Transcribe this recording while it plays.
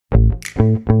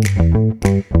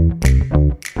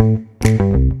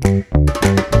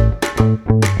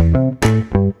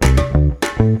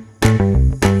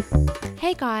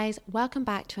welcome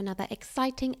back to another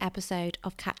exciting episode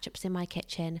of Catch-Ups in My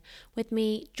Kitchen with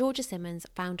me, Georgia Simmons,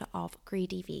 founder of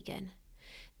Greedy Vegan.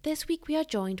 This week we are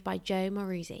joined by Joe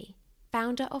Moruzzi,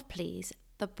 founder of PLEESE,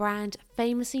 the brand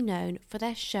famously known for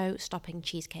their show-stopping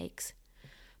cheesecakes.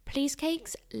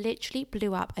 Pleesecakes literally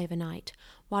blew up overnight,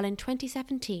 while in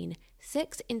 2017,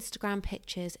 6 Instagram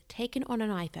pictures taken on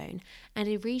an iPhone and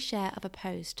a reshare of a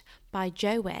post by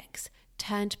Joe Wicks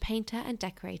turned painter and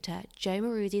decorator Joe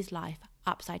Moruzzi's life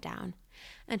upside down,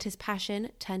 and his passion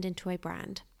turned into a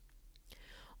brand.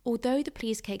 Although the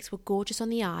Pleesecakes were gorgeous on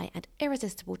the eye and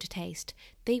irresistible to taste,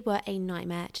 they were a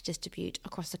nightmare to distribute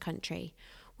across the country,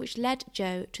 which led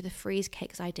Joe to the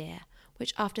Freezecakes idea,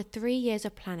 which after 3 years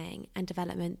of planning and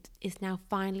development is now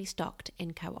finally stocked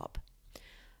in Co-op.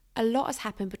 A lot has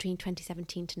happened between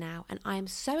 2017 to now, and I am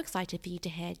so excited for you to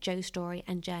hear Joe's story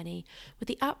and journey with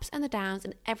the ups and the downs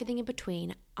and everything in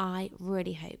between. I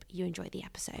really hope you enjoy the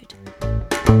episode.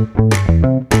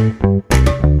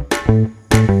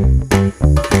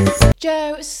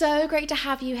 Joe, so great to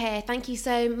have you here. Thank you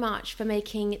so much for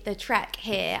making the trek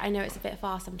here. I know it's a bit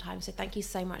far sometimes, so thank you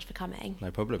so much for coming. No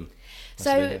problem. Nice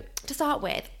So to start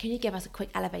with, can you give us a quick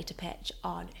elevator pitch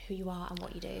on who you are and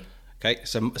what you do? Okay,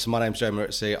 so my name's Joe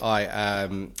Moruzzi.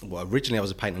 Originally I was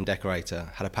a painter and decorator,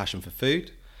 had a passion for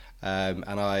food, and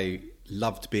I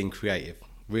loved being creative,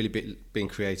 being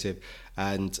creative,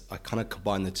 and I kind of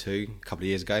combined the two a couple of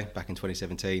years ago, back in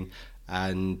 2017,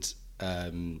 and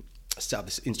set up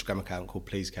this Instagram account called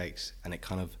Pleesecakes, and it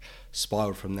kind of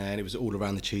spiraled from there, and it was all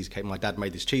around the cheesecake. My dad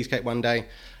made this cheesecake one day,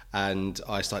 and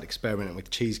I started experimenting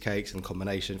with cheesecakes and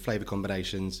flavour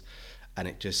combinations, and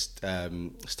it just I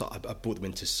brought them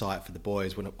into site for the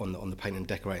boys on the painting and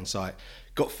decorating site,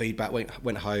 got feedback,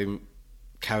 went home,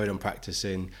 carried on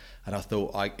practicing, and I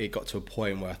thought it got to a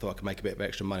point where I thought I could make a bit of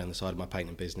extra money on the side of my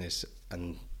painting business,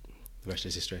 and the rest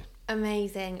is history.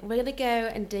 Amazing. We're going to go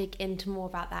and dig into more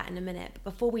about that in a minute,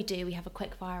 but before we do, we have a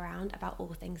quick fire round about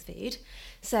all things food.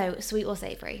 So, sweet or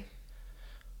savoury?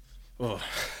 Oh,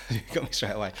 you got me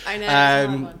straight away. I know, it's a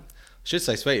hard one. Should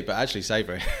say sweet, but actually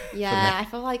savoury. Yeah, I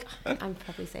feel like I'm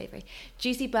probably savoury.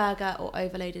 Juicy burger or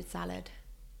overloaded salad?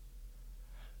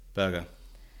 Burger.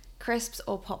 Crisps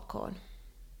or popcorn?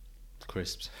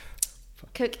 Crisps.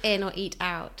 Cook in or eat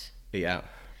out? Eat out.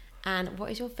 And what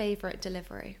is your favourite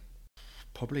delivery?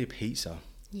 Probably a pizza.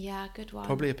 Yeah, good one.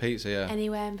 Probably a pizza, yeah.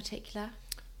 Anywhere in particular?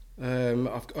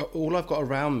 All I've got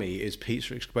around me is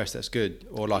Pizza Express. That's good,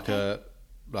 or like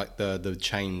the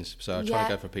chains. So I try to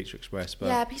go for Pizza Express. But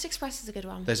yeah, Pizza Express is a good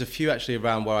one. There's a few actually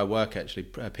around where I work. Actually,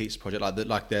 a pizza project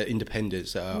like the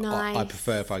independents that nice. I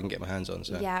prefer if I can get my hands on.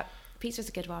 So yeah, pizza's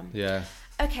a good one. Yeah.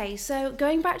 Okay, so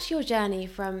going back to your journey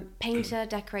from painter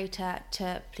decorator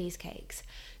to Pleesecakes.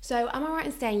 So am I right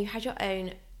in saying you had your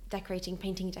own painting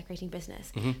and decorating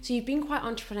business? Mm-hmm. So you've been quite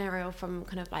entrepreneurial from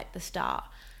kind of like the start.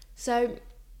 So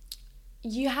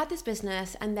you had this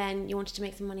business and then you wanted to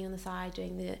make some money on the side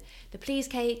doing the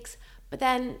Pleesecakes, but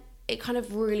then it kind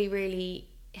of really, really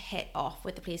hit off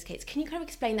with the Pleesecakes. Can you kind of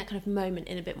explain that kind of moment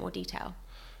in a bit more detail?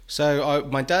 So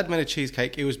my dad made a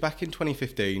cheesecake. It was back in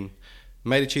 2015.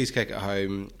 Made a cheesecake at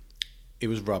home. It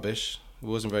was rubbish. It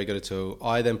wasn't very good at all.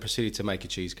 I then proceeded to make a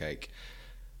cheesecake.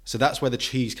 So that's where the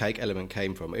cheesecake element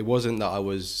came from. It wasn't that I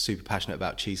was super passionate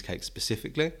about cheesecake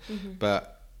specifically,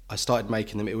 but I started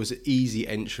making them. It was an easy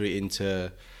entry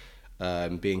into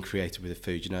being creative with the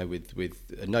food. You know,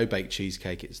 with a no-bake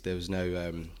cheesecake, there was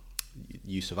no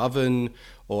use of oven,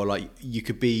 or like you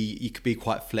could be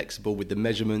quite flexible with the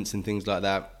measurements and things like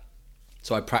that.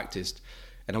 So I practiced,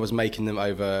 and I was making them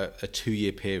over a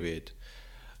 2-year period.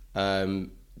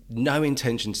 No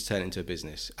intention to turn it into a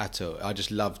business at all. I just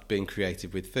loved being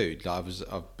creative with food. Like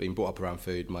I've been brought up around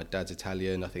food. My dad's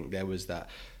Italian. I think there was that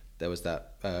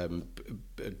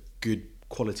good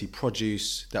quality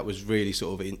produce that was really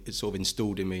sort of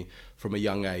installed in me from a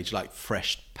young age, like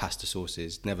fresh pasta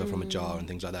sauces, never from a jar and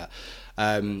things like that.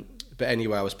 But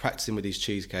anyway, I was practicing with these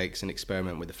cheesecakes and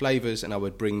experimenting with the flavors, and I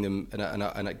would bring them,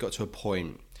 and it got to a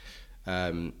point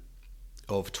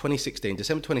of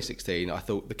December 2016, I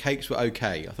thought the cakes were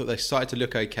okay. I thought they started to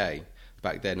look okay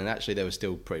back then, and actually they were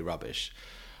still pretty rubbish.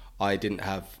 I didn't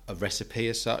have a recipe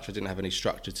as such. I didn't have any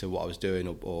structure to what I was doing,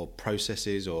 or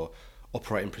processes or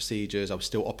operating procedures. I was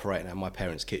still operating at my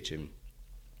parents' kitchen,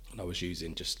 and I was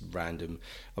using just random.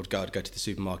 I'd go to the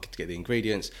supermarket to get the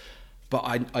ingredients, but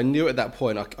I knew at that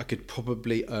point I could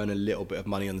probably earn a little bit of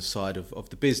money on the side of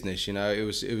the business. You know, it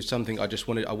was something I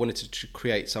wanted to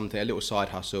create something, a little side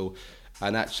hustle.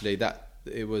 And actually,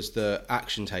 it was the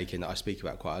action taking that I speak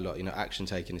about quite a lot. You know, action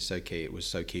taking is so key. It was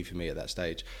so key for me at that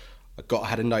stage. I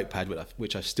had a notepad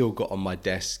which I've still got on my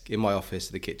desk in my office,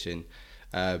 the kitchen,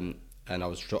 and and I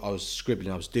was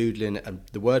scribbling, I was doodling, and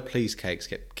the word Pleesecakes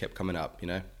kept coming up. You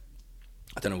know,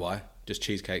 I don't know why. Just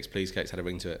cheesecakes, Pleesecakes had a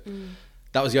ring to it.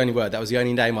 That was the only word. That was the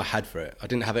only name I had for it. I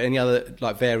didn't have any other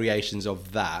like variations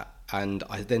of that. And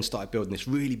I then started building this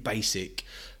really basic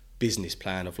business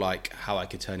plan of like how I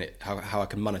could turn it, how I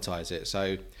can monetize it.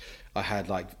 So I had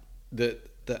like the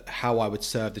how I would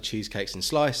serve the cheesecakes in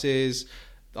slices.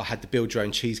 I had the build your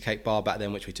own cheesecake bar back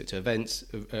then, which we took to events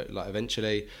like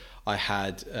eventually. I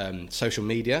had social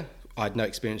media. I had no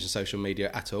experience in social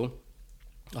media at all.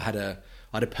 I had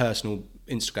a personal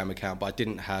Instagram account, but I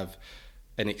didn't have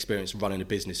any experience running a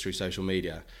business through social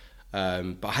media.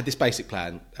 But I had this basic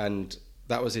plan, and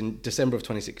that was in December of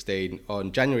 2016.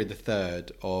 On January the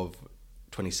 3rd of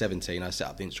 2017, I set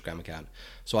up the Instagram account.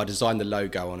 So I designed the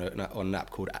logo on an app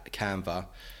called Canva,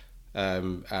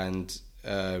 and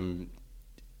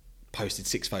posted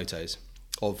 6 photos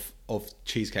of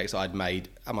cheesecakes I'd made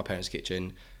at my parents'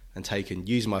 kitchen and taken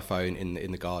using my phone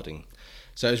in the garden.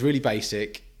 So it was really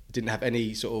basic. Didn't have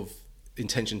any sort of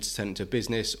intention to send it to a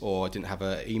business, or I didn't have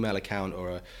an email account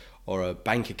or a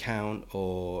bank account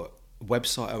or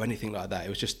website or anything like that. It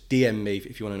was just DM me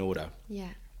if you want an order. Yeah.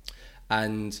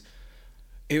 And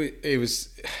it was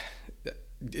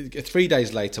 3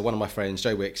 days later, one of my friends,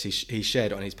 Joe Wicks, he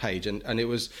shared it on his page, and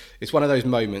it's one of those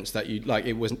moments that you like.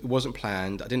 It wasn't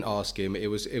planned. I didn't ask him. It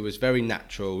was very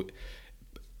natural.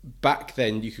 Back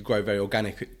then, you could grow very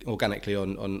organically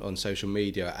on social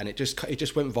media, and it just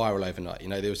went viral overnight. You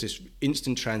know, there was this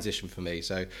instant transition for me.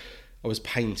 So I was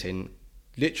painting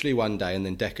literally one day, and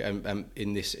then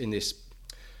in this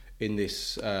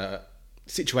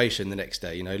situation the next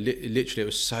day. You know, literally it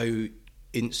was so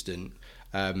instant.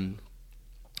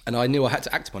 And I knew I had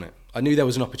to act upon it. I knew there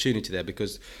was an opportunity there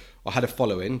because I had a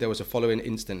following. There was a following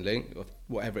instantly, of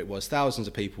whatever it was. Thousands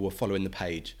of people were following the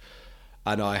page.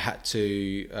 And I had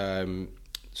to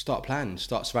start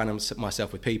surrounding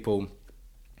myself with people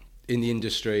in the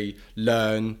industry,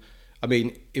 learn. I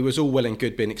mean, it was all well and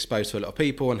good being exposed to a lot of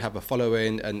people and have a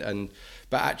following.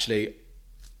 But actually,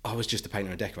 I was just a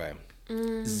painter and decorator.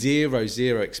 Zero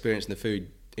experience in the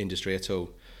food industry at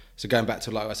all. So going back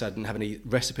to, like I said, I didn't have any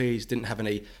recipes, didn't have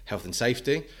any health and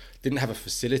safety, didn't have a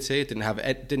facility, didn't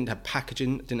have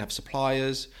packaging, didn't have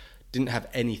suppliers, didn't have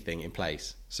anything in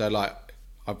place. So like,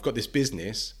 I've got this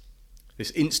business, this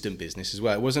instant business as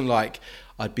well. It wasn't like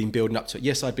I'd been building up to it.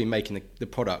 Yes, I'd been making the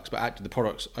products, but actually the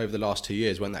products over the last 2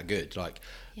 years weren't that good. Like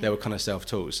they were kind of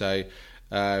self-taught. So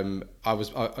I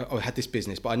had this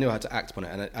business, but I knew I had to act upon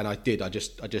it, and I did. I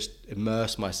just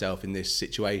immersed myself in this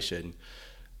situation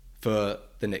for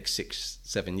the next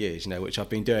 6-7 years, you know, which I've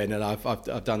been doing, and I've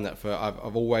done that for.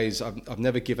 I've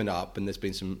never given up, and there's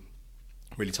been some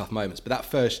really tough moments. But that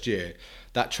first year,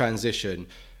 that transition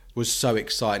was so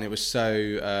exciting. It was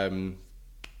so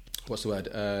what's the word?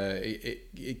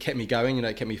 It kept me going. You know,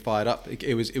 it kept me fired up.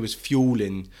 It was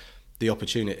fueling the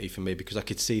opportunity for me because I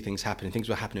could see things happening. Things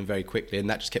were happening very quickly, and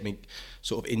that just kept me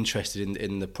sort of interested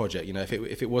in the project. You know,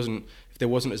 if there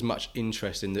wasn't as much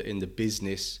interest in the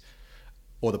business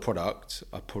or the product,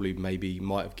 I probably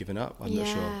might have given up. I'm not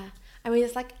sure. I mean,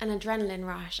 it's like an adrenaline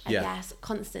rush, I guess,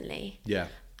 constantly. Yeah.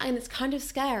 And it's kind of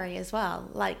scary as well.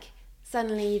 Like,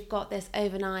 suddenly you've got this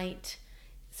overnight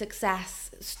success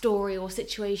story or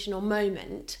situation or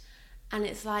moment, and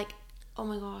it's like, oh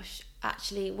my gosh,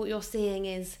 actually what you're seeing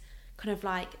is kind of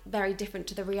like very different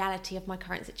to the reality of my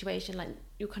current situation. Like,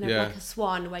 you're kind of like a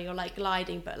swan where you're like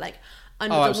gliding, but like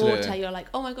under the water, you're like,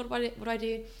 oh my God, what do I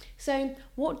do? So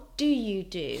what do you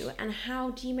do, and how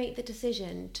do you make the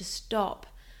decision to stop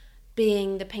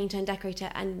being the painter and decorator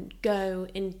and go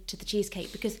into the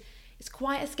cheesecake? Because it's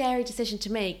quite a scary decision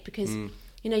to make, because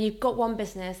you know, you've got one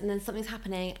business and then something's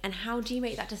happening, and how do you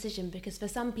make that decision? Because for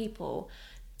some people,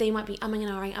 they might be umming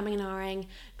and ahhing,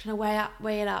 trying to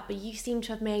weigh it up, but you seem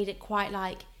to have made it quite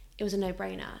like it was a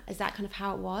no-brainer. Is that kind of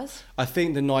how it was? I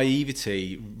think the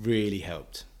naivety really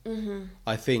helped. Mm-hmm.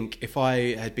 I think if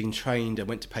I had been trained and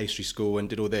went to pastry school and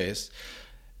did all this,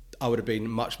 I would have been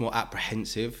much more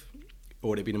apprehensive, or it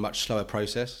would have been a much slower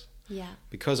process. Yeah.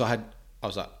 Because I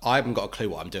was like, I haven't got a clue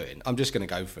what I'm doing. I'm just going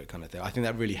to go for it, kind of thing. I think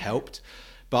that really helped.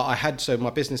 But so my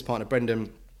business partner,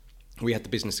 Brendan, we had the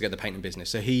business together, the painting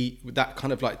business. So that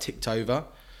kind of like ticked over.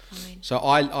 Fine. So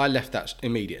I left that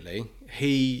immediately.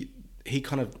 He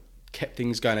kind of kept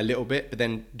things going a little bit, but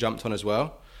then jumped on as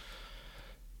well.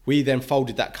 We then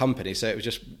folded that company. So it was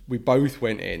just, we both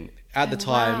went in. At the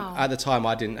time,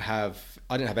 I didn't have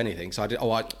anything. So I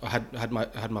had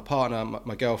my partner,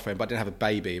 my girlfriend, but I didn't have a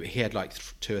baby. But he had like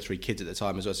 2 or 3 kids at the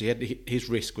time as well. So his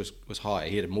risk was high.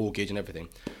 He had a mortgage and everything.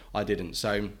 I didn't.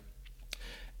 So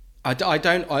I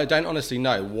don't honestly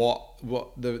know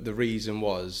what the reason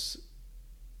was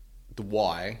the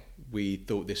why we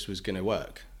thought this was going to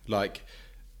work. Like,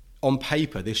 on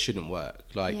paper, this shouldn't work.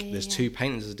 Like, there's two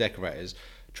painters and decorators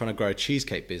trying to grow a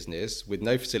cheesecake business with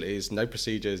no facilities, no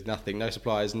procedures, nothing, no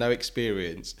suppliers, no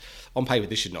experience. On paper,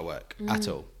 this should not work at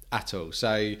all.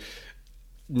 So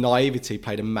naivety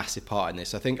played a massive part in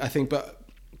this. I think, but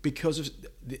because of,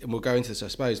 and we'll go into this, I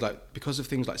suppose, like, because of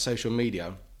things like social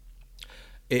media,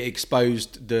 it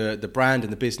exposed the brand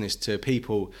and the business to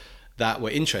people that were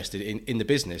interested in the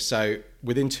business. So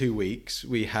within 2 weeks,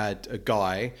 we had a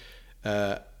guy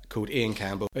called Ian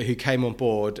Campbell, who came on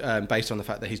board based on the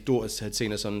fact that his daughters had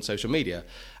seen us on social media,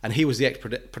 and he was the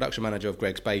ex-production manager of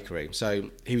Greg's Bakery. So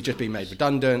he was just being made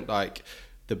redundant. Like,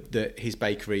 his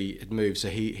bakery had moved, so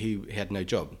he had no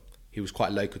job. He was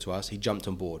quite local to us. He jumped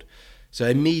on board. So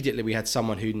immediately we had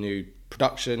someone who knew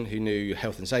production, who knew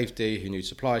health and safety, who knew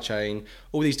supply chain,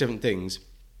 all these different things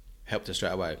helped us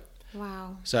straight away.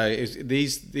 Wow. So it was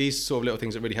these sort of little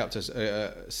things that really helped us.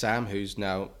 Sam, who's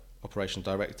now operations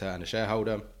director and a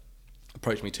shareholder,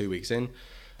 approached me 2 weeks in.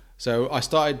 So I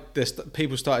started this.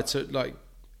 People started to like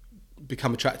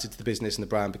become attracted to the business and the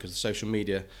brand because of social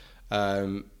media,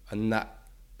 and that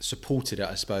supported it,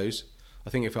 I suppose. I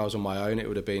think if I was on my own, it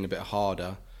would have been a bit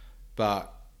harder,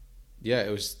 but yeah,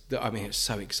 it was. I mean, it was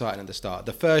so exciting at the start.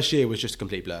 The first year was just a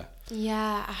complete blur.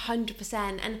 Yeah, 100%.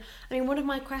 And I mean, one of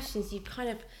my questions, you kind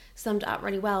of summed it up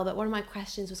really well, but one of my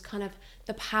questions was kind of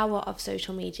the power of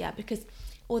social media, because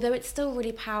although it's still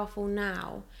really powerful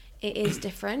now, it is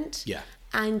different. Yeah.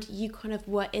 And you kind of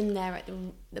were in there at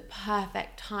the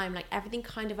perfect time. Like, everything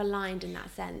kind of aligned in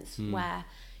that sense, where,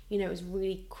 you know, it was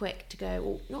really quick to go,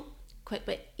 or not quick,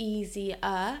 but easier,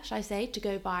 should I say, to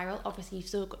go viral. Obviously, you've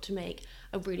still got to make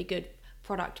a really good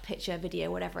product, picture,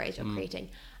 video, whatever it is you're creating.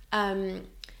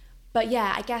 But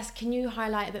yeah, I guess, can you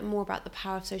highlight a bit more about the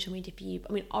power of social media for you?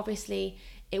 I mean, obviously,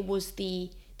 it was the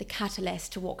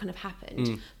catalyst to what kind of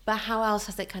happened, but how else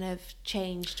has it kind of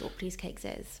changed what Pleesecakes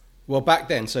is? Well, back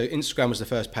then, so Instagram was the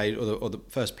first page or the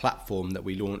first platform that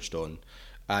we launched on,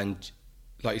 and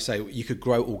like you say, you could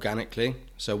grow organically.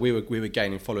 So we were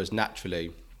gaining followers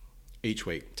naturally each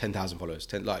week, 10,000 followers.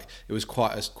 Like, it was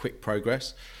quite a quick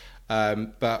progress,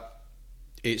 but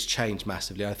it's changed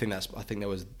massively. I think there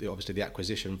was obviously the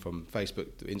acquisition from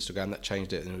Facebook to Instagram that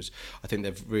changed it, and I think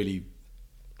they've really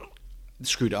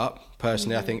screwed it up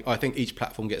personally. I think each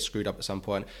platform gets screwed up at some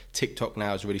point. TikTok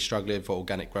now is really struggling for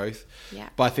organic growth,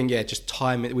 but I think just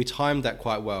we timed that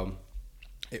quite well.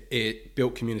 It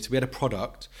built community. We had a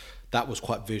product that was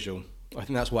quite visual. I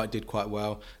think that's why it did quite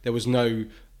well. There was no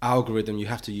algorithm, you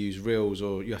have to use reels,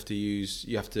 or you have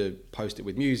to post it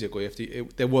with music, or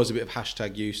there was a bit of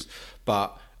hashtag use,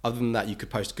 but other than that, you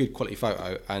could post a good quality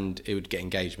photo and it would get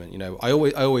engagement. You know, I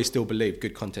always still believe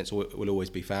good content will always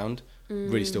be found.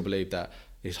 Really still believe that.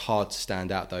 It's hard to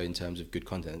stand out though in terms of good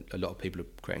content. A lot of people are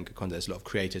creating good content. There's a lot of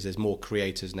creators. There's more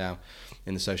creators now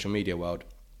in the social media world.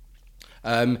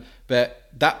 But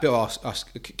that built us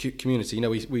community. You know,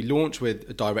 we launched with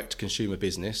a direct to consumer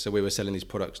business, so we were selling these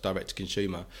products direct to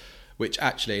consumer, which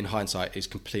actually in hindsight is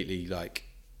completely like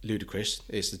ludicrous.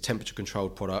 It's a temperature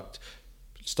controlled product.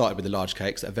 Started with the large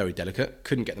cakes that are very delicate,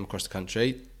 couldn't get them across the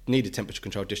country, needed temperature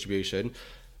controlled distribution.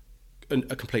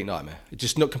 A complete nightmare. It's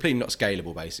just not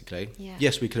scalable, basically. Yeah.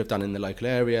 Yes, we could have done in the local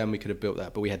area and we could have built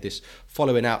that, but we had this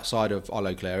following outside of our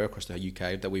local area across the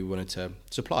UK that we wanted to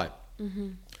supply.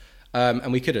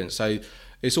 And we couldn't. So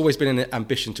it's always been an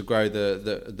ambition to grow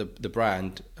the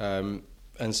brand. And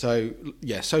so,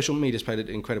 yeah, social media's played an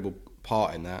incredible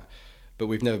part in that, but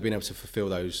we've never been able to fulfill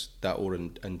that order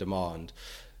and demand.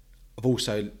 I've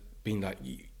also been like,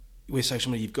 with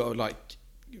social media, you've got to like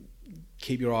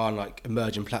keep your eye on like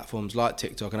emerging platforms like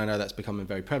TikTok, and I know that's becoming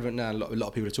very prevalent now. A lot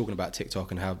of people are talking about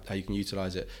TikTok and how you can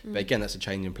utilize it, but again, that's a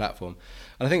changing platform,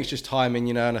 and I think it's just timing,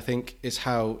 you know. And I think it's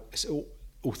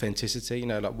authenticity, you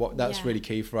know, like that's really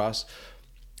key for us.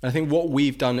 And I think what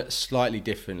we've done slightly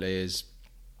differently is,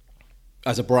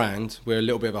 as a brand, we're a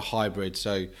little bit of a hybrid.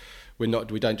 So I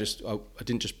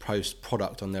didn't just post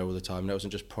product on there all the time. It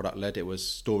wasn't just product led. It was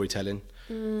storytelling.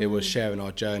 It was sharing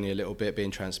our journey a little bit,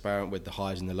 being transparent with the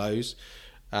highs and the lows,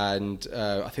 and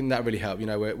I think that really helped. You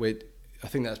know, I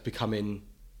think that's becoming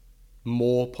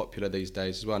more popular these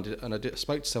days as well. And I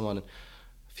spoke to someone a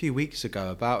few weeks ago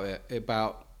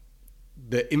about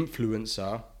the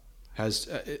influencer has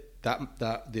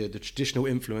the traditional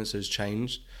influencer has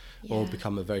changed or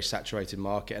become a very saturated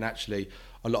market, and actually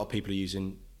a lot of people are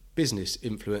using business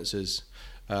influencers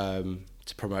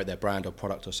to promote their brand or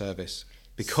product or service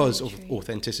because of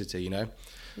authenticity, you know.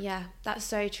 Yeah, that's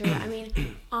so true. I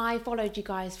mean, I followed you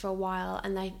guys for a while,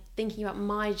 and thinking about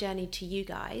my journey to you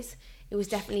guys, it was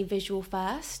definitely visual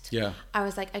first. Yeah. I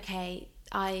was like, okay,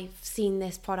 I've seen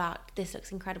this product, this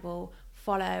looks incredible,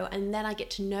 follow, and then I get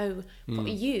to know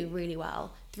you really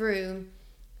well through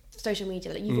social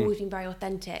media. Like, you've always been very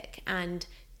authentic and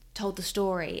told the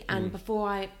story, and before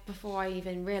I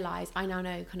even realised, I now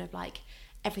know kind of like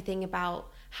everything about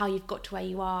how you've got to where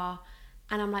you are,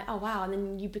 and I'm like, oh wow, and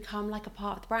then you become like a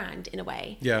part of the brand in a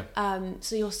way.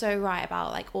 So you're so right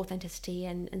about like authenticity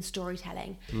and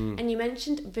storytelling. And you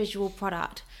mentioned visual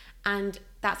product, and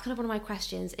that's kind of one of my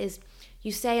questions is,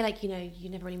 you say like, you know, you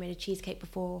never really made a cheesecake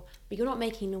before, but you're not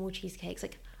making normal cheesecakes.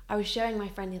 Like, I was showing my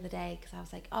friend the other day, because I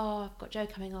was like, oh, I've got Joe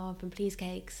coming on from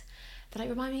Pleesecakes. They're like,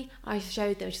 remind me? I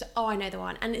showed them. She's like, oh, I know the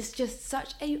one. And it's just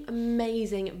such an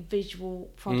amazing visual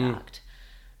product.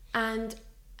 And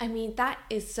I mean, that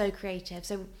is so creative.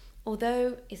 So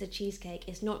although it's a cheesecake,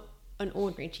 it's not an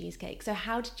ordinary cheesecake. So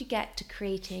how did you get to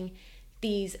creating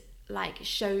these like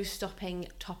show-stopping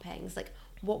toppings? Like,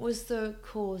 what was the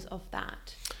cause of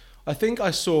that? I think I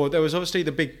saw, there was obviously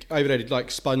the big overloaded like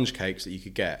sponge cakes that you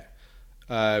could get.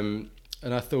 And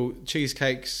I thought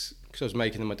cheesecakes, because I was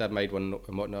making them, my dad made one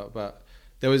and whatnot, but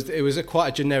it was quite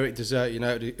a generic dessert, you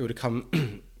know. It would have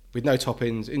come with no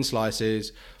toppings, in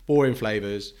slices, boring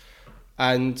flavours.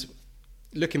 And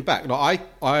looking back, like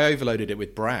I overloaded it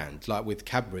with brand, like with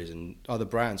Cadbury's and other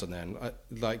brands on there. And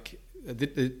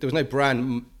there was no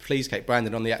brand, Pleesecake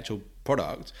branded on the actual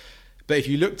product. But if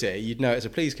you looked at it, you'd know it's a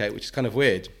Pleesecake, which is kind of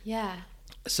weird. Yeah.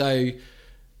 So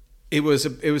it was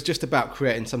just about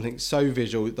creating something so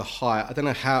visual. I don't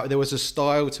know how, there was a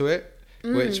style to it,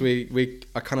 which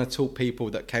I kind of taught people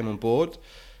that came on board.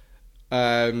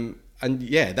 And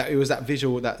yeah, it was that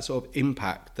visual, that sort of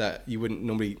impact that you wouldn't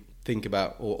normally think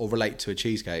about or relate to a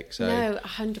cheesecake. So no,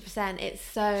 100%. It's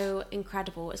so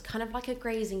incredible. It's kind of like a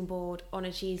grazing board on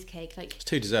a cheesecake. Like, it's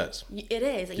 2 desserts. It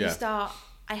is. Like,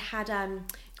 I had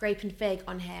Grape and Fig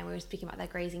on here, and we were speaking about their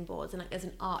grazing boards, and like there's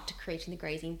an art to creating the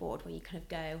grazing board where you kind of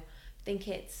go, I think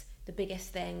it's the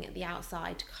biggest thing at the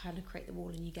outside to kind of create the wall,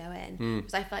 and you go in.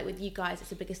 Because I feel like with you guys,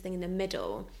 it's the biggest thing in the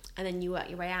middle, and then you work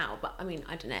your way out. But I mean,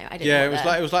 I don't know.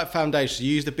 It was like foundation.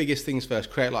 You use the biggest things first,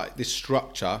 create like this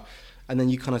structure, and then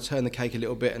you kind of turn the cake a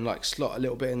little bit and like slot a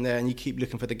little bit in there, and you keep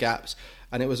looking for the gaps.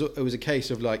 And it was a case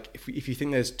of like, if you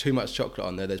think there's too much chocolate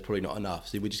on there, there's probably not enough.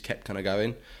 So we just kept kind of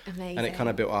going. Amazing. And it kind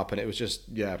of built up, and it was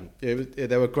just,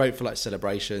 they were great for like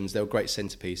celebrations. They were great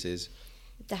centerpieces.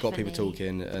 Definitely. Got people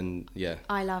talking, and yeah.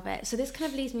 I love it. So this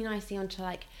kind of leads me nicely onto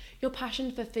like your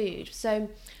passion for food. So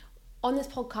on this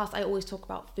podcast, I always talk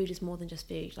about food is more than just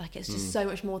food. Like, it's just so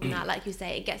much more than that. Like you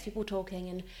say, it gets people talking,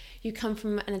 and you come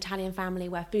from an Italian family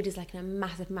where food is like a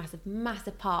massive, massive,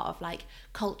 massive part of like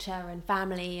culture and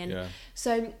family. And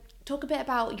so talk a bit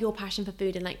about your passion for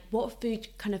food and like what food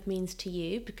kind of means to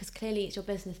you, because clearly it's your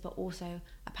business, but also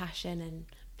a passion and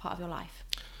part of your life.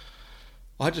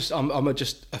 I'm just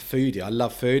a foodie. I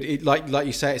love food. It, like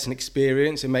you say, it's an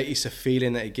experience. It's a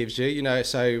feeling that it gives you, you know.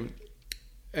 So,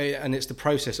 and it's the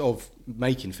process of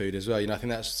making food as well. You know, I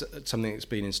think that's something that's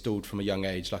been installed from a young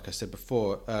age. Like I said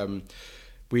before,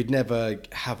 we'd never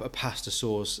have a pasta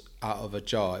sauce out of a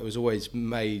jar. It was always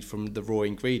made from the raw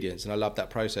ingredients, and I love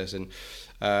that process. And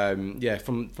from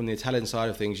the Italian side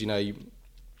of things, you know,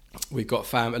 we've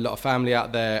got a lot of family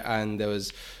out there, and there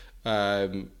was.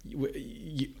 I'd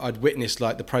witnessed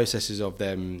like the processes of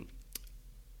them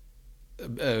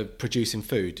producing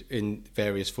food in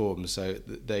various forms. So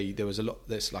there was a lot.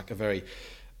 There's like a very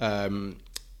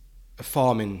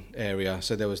farming area.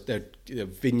 So there was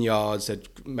vineyards.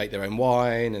 They'd make their own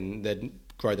wine, and they'd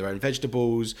grow their own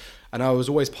vegetables. And I was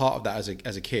always part of that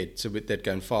as a kid. So they'd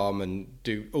go and farm and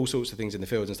do all sorts of things in the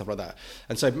fields and stuff like that.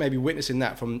 And so maybe witnessing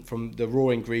that from the raw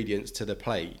ingredients to the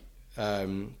plate.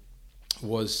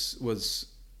 Was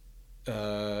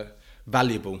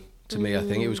valuable to me. I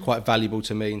think it was quite valuable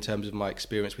to me in terms of my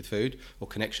experience with food or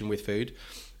connection with food.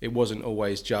 It wasn't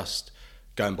always just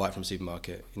go and buy it from a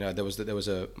supermarket. You know, there was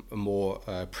a more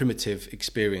primitive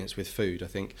experience with food, I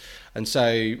think. And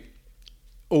so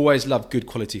always loved good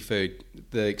quality food.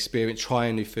 The experience,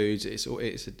 trying new foods, it's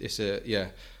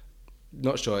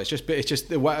not sure. It's just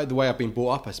the way I've been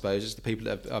brought up, I suppose. It's the people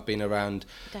that I've been around,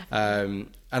 and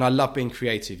I love being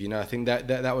creative. You know, I think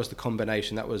that was the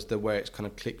combination. That was where it's kind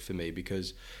of clicked for me,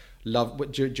 because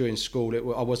during school,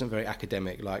 I wasn't very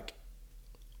academic. Like,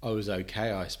 I was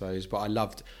okay, I suppose, but I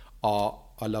loved art.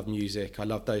 I love music. I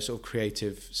love those sort of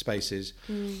creative spaces,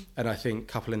 and I think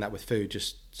coupling that with food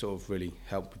just sort of really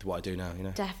helped with what I do now. You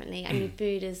know, definitely. I mean,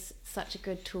 food is such a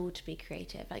good tool to be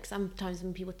creative. Like, sometimes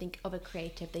when people think of a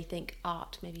creative, they think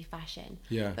art, maybe fashion.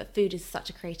 Yeah. But food is such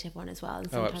a creative one as well,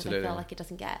 and sometimes I absolutely. feel like it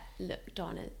doesn't get looked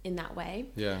on in that way.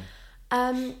 Yeah.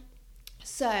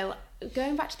 So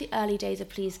going back to the early days of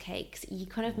Pleesecakes, you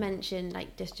kind of mentioned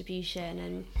like distribution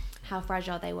and how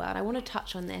fragile they were. And I want to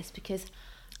touch on this because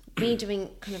me doing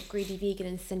kind of Greedy Vegan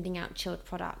and sending out chilled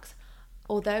products,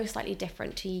 although slightly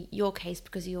different to your case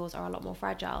because yours are a lot more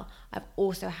fragile, I've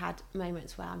also had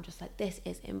moments where I'm just like, this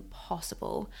is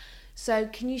impossible. So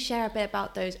can you share a bit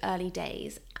about those early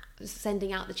days,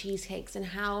 sending out the cheesecakes, and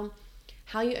how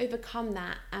you overcome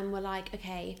that and were like,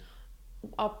 okay,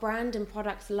 our brand and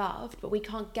products loved, but we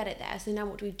can't get it there, so now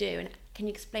what do we do? And can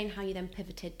you explain how you then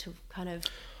pivoted to kind of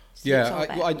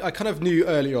I kind of knew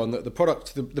early on that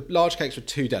the large cakes were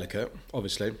too delicate,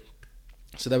 obviously.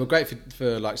 So they were great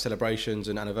for like celebrations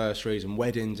and anniversaries and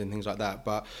weddings and things like that.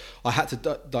 But I had to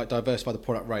diversify the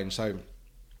product range. So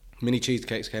mini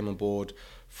cheesecakes came on board.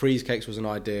 Freezecakes was an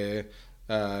idea.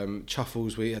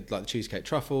 Truffles, we had like the cheesecake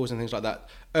truffles and things like that.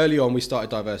 Early on, we started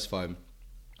diversifying.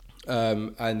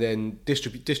 And then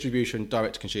distribution,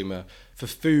 direct to consumer. For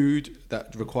food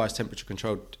that requires temperature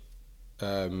controlled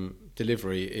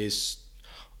delivery is,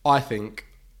 I think,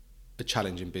 a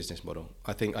challenging business model.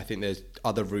 I think there's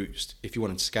other routes if you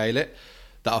want to scale it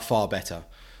that are far better.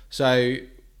 So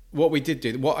what we did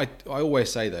do, what I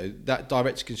always say though, that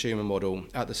direct to consumer model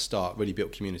at the start really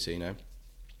built community. You know,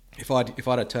 if I'd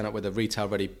have turned up with a retail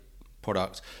ready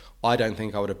product, I don't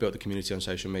think I would have built the community on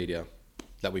social media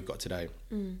that we've got today.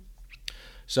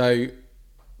 So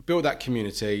built that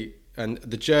community, and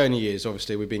the journey is,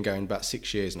 obviously we've been going about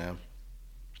 6 years now.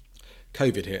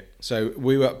 COVID hit. So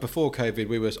before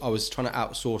COVID, I was trying to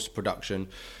outsource production.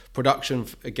 Production,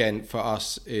 again, for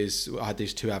us is, I had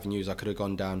these two avenues. I could have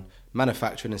gone down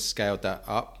manufacturing and scaled that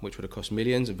up, which would have cost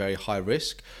millions and very high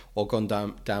risk, or gone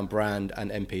down brand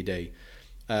and MPD.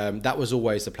 That was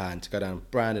always the plan, to go down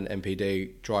brand and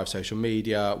MPD, drive social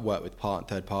media, work with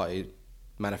third party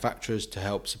manufacturers to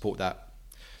help support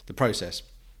the process.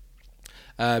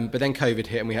 But then COVID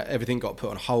hit and everything got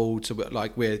put on hold. So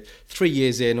we're 3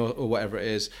 years in or whatever it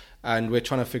is, and we're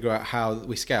trying to figure out how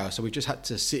we scale. So we just had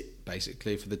to sit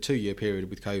basically for the 2-year period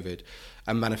with COVID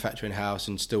and manufacture in house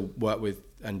and still work with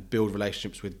and build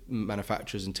relationships with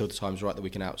manufacturers until the time's right that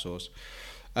we can outsource.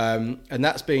 And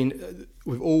that's been,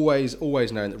 we've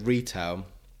always known that retail,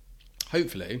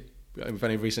 hopefully, we've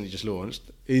only recently just launched,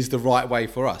 is the right way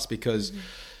for us, because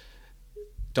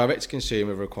direct to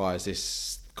consumer requires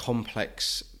this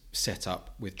complex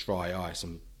setup with dry ice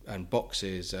and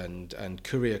boxes and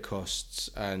courier costs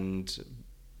and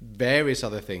various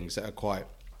other things that are quite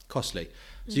costly.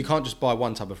 So you can't just buy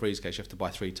one tub of Freezecakes, you have to buy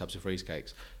 3 tubs of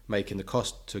Freezecakes, making the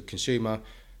cost to consumer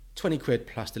 20 quid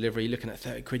plus delivery. You're looking at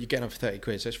 30 quid, you're getting them for 30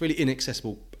 quid. So it's really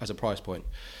inaccessible as a price point,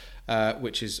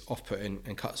 which is off-putting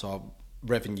and cuts our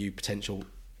revenue potential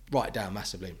right down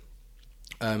massively.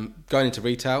 Going into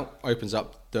retail opens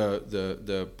up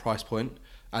the price point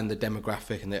and the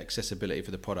demographic and the accessibility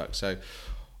for the product. So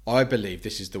I believe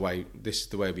this is the way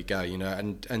we go, you know,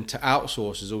 and to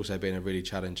outsource has also been a really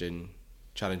challenging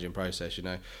process, you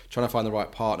know, trying to find the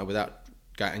right partner without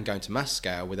going to mass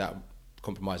scale without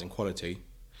compromising quality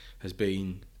has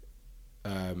been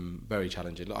very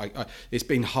challenging. It's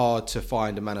been hard to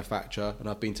find a manufacturer, and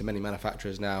I've been to many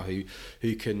manufacturers now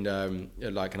who can,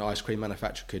 like an ice cream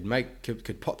manufacturer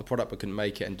could pot the product but couldn't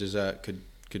make it, and dessert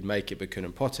could make it but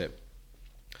couldn't pot it.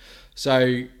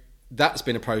 So that's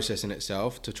been a process in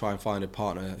itself to try and find a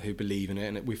partner who believe in it,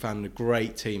 and we found a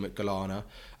great team at Galana,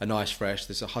 a Nice Fresh.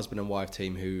 There's a husband and wife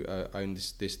team who own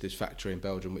this factory in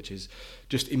Belgium, which is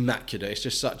just immaculate. It's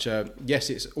just such a, yes,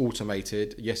 it's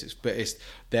automated, yes,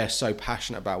 they're so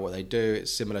passionate about what they do.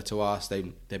 It's similar to us.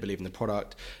 They believe in the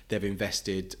product. They've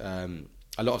invested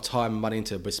a lot of time and money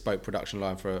into a bespoke production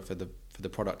line for the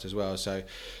product as well. So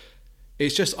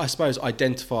it's just, I suppose,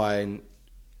 identifying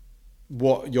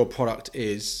what your product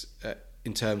is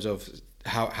in terms of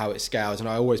how it scales. And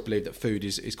I always believe that food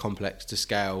is complex to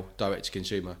scale direct to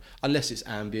consumer, unless it's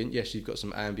ambient. Yes, you've got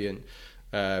some ambient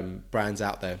brands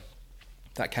out there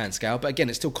that can scale, but again,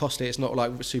 it's still costly. It's not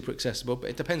like super accessible, but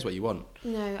it depends what you want.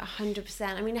 No, 100%.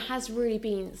 I mean, it has really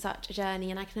been such a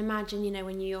journey, and I can imagine, you know,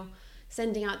 when you're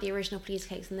sending out the original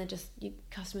Pleesecakes and then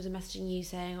customers are messaging you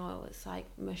saying, oh, it's like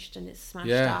mushed and it's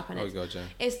smashed up, and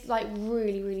it's like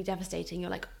really, really devastating. You're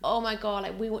like, oh my God,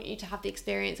 like we want you to have the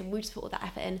experience and we just put all that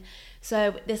effort in.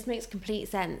 So this makes complete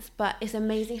sense, but it's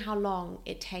amazing how long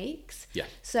it takes. Yeah.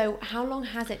 So how long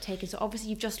has it taken? So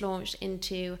obviously you've just launched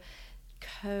into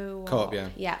Co-op,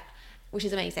 yeah, which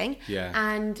is amazing. Yeah.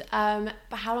 And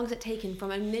but how long has it taken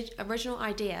from an original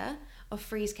idea of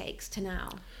Freezecakes to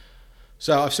now?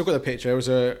 So I've still got the picture. It was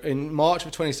in March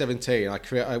of 2017.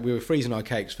 We were freezing our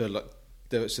cakes so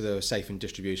they were safe in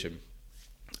distribution.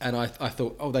 And I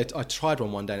thought, I tried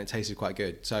one day and it tasted quite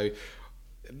good. So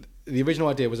the original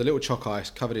idea was a little choc ice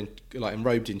covered in, like,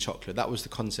 enrobed in chocolate. That was the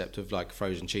concept of like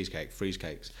frozen cheesecake,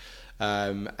 Freezecakes,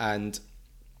 and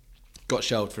got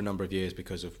shelved for a number of years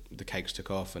because of the cakes took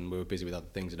off and we were busy with other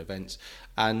things and events.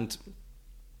 And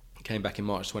came back in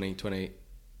March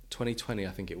 2020,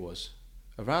 I think it was,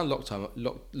 around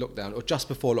lockdown or just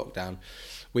before lockdown.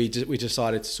 We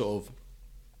decided to sort of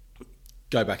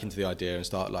go back into the idea and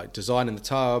start like designing the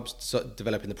tubs,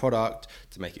 developing the product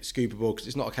to make it scoopable, because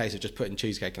it's not a case of just putting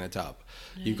cheesecake in a tub.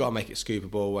 No. You've got to make it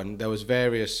scoopable, and there was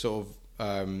various sort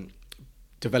of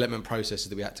development processes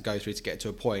that we had to go through to get to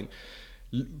a point.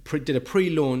 Did a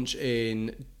pre-launch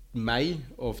in May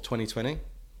of 2020,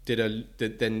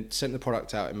 then sent the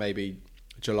product out in maybe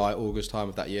July, August time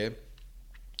of that year,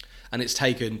 and it's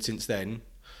taken since then,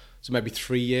 so maybe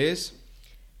 3 years.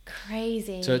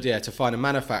 Crazy. So yeah, to find a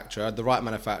manufacturer, the right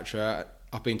manufacturer.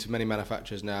 I've been to many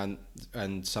manufacturers now,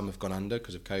 and some have gone under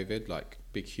because of COVID, like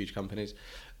big, huge companies,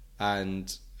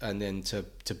 and then to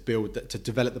build that, to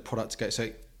develop the product to get. So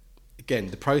again,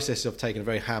 the process of taking a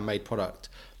very handmade product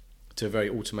to a very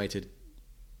automated,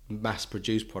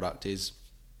 mass-produced product is,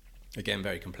 again,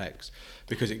 very complex,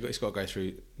 because it's got to go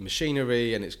through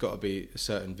machinery, and it's got to be a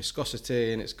certain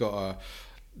viscosity, and it's got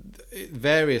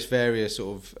various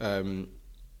sort of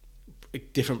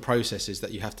different processes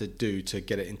that you have to do to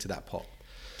get it into that pot.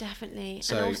 Definitely.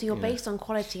 So, and also you're based on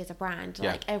quality as a brand.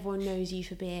 Like everyone knows you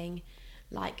for being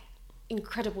like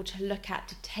incredible to look at,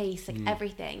 to taste, like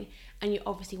everything, and you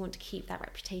obviously want to keep that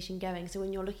reputation going. So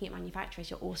when you're looking at manufacturers,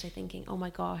 you're also thinking, oh my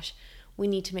gosh, we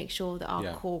need to make sure that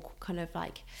our core kind of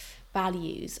like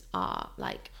values are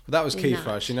like, well, that was key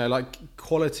for us, like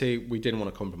quality we didn't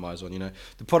want to compromise on.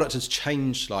 The product has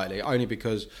changed slightly only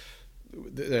because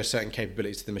there are certain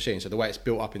capabilities to the machine, so the way it's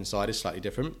built up inside is slightly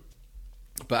different,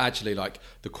 but actually like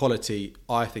the quality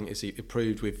I think is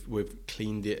improved. We've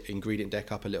cleaned the ingredient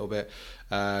deck up a little bit.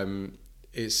 That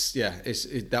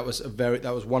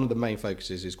was one of the main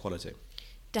focuses, is quality.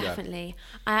 Definitely.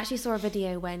 I actually saw a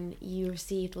video when you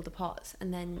received all the pots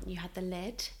and then you had the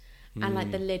lid, and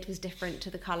like the lid was different to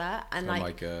the colour, and like, oh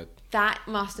my God, that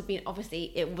must have been,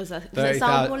 obviously it was a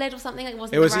sample lid or something, like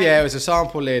it was a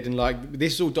sample lid, and like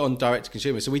this is all done direct to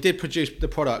consumer. So we did produce the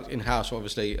product in house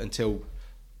obviously until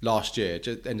last year,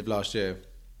 just end of last year.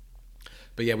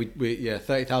 But yeah, we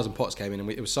 30,000 pots came in, and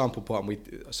it was sample pot, and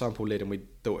sample lid, and we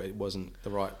thought it wasn't the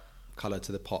right colour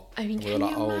to the pot. I mean, and we were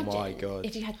like, oh my God,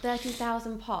 if you had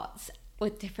 30,000 pots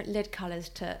with different lid colours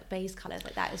to base colours,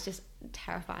 like that is just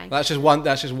terrifying. That's just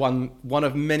one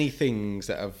of many things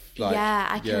that have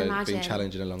I can imagine been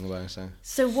challenging along the way.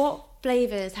 So what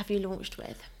flavours have you launched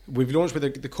with? We've launched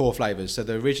with the core flavours. So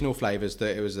the original flavours,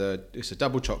 it's a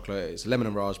double chocolate, it's lemon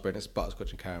and raspberry, and it's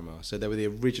butterscotch and caramel. So they were the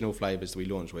original flavours that we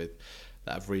launched with,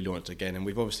 that have relaunched again, and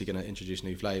we've obviously going to introduce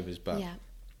new flavours, but yeah.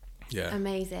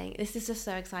 Amazing. This is just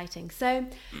so exciting. So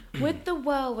with the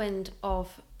whirlwind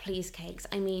of Pleesecakes,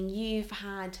 I mean, we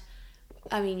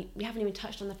haven't even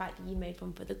touched on the fact that you made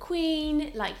one for the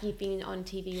Queen, like you've been on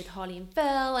TV with Holly and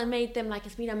Phil and made them, like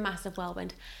it's been a massive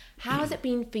whirlwind. How has it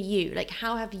been for you? Like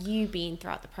how have you been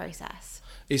throughout the process?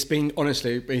 It's been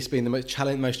the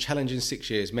most challenging 6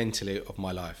 years mentally of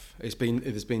my life. There's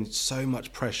been so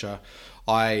much pressure.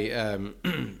 I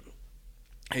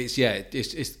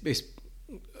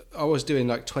was doing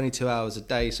like 22 hours a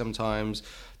day sometimes.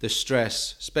 The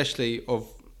stress, especially of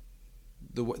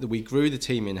we grew the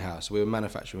team in-house. We were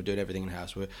manufacturing, we were doing everything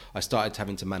in-house. I started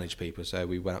having to manage people, so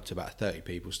we went up to about 30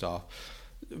 people staff.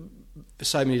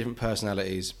 So many different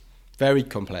personalities, very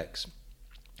complex,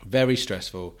 very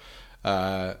stressful.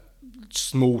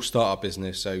 Small startup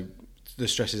business, so the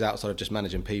stress is outside of just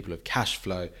managing people, of cash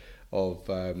flow, of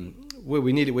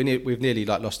we've nearly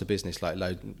like lost the business like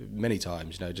many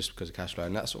times, just because of cash flow,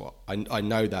 and that's what I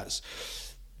know that's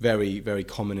very, very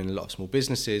common in a lot of small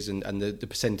businesses, and the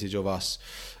percentage of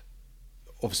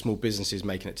small businesses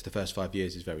making it to the first 5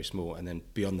 years is very small, and then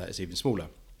beyond that it's even smaller.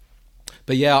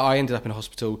 But yeah, I ended up in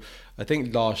hospital, I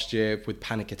think last year, with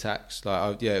panic attacks.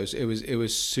 It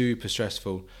was super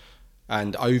stressful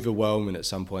and overwhelming at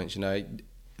some points.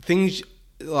 Things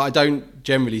I don't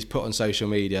generally put on social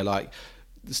media,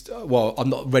 I'm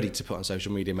not ready to put on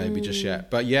social media maybe just yet,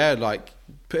 but yeah,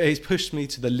 it's pushed me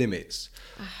to the limits.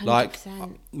 100%. Like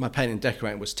my painting and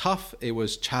decorating was tough, it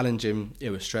was challenging,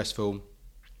 it was stressful,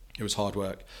 it was hard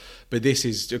work, but this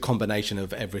is a combination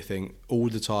of everything all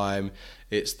the time.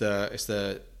 It's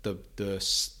the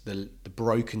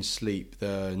broken sleep,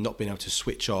 the not being able to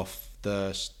switch off,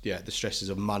 the stresses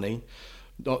of money,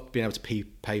 not being able to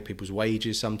pay people's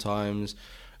wages sometimes.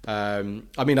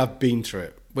 I've been through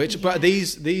it, but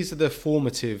these are the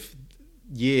formative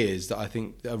years that I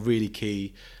think are really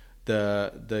key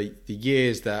the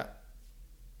years that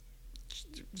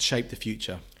shape the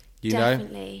future, you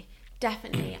know?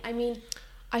 Definitely. I mean,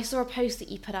 I saw a post that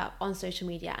you put up on social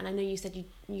media, and I know you said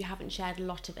you haven't shared a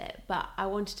lot of it, but I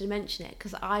wanted to mention it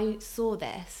because I saw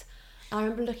this. I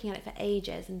remember looking at it for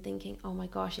ages and thinking, oh my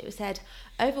gosh, it was said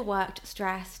overworked,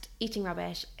 stressed, eating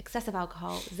rubbish, excessive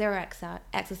alcohol, zero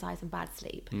exercise and bad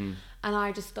sleep. And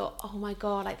I just thought, oh my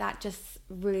God, like that just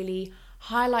really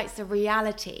highlights the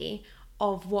reality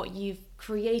of what you've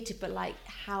created, but like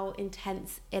how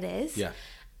intense it is. Yeah.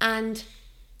 And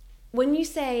when you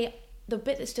say, the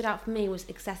bit that stood out for me was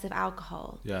excessive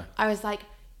alcohol. Yeah. I was like,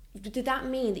 did that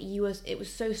mean that it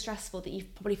was so stressful that you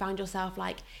probably found yourself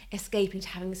like escaping to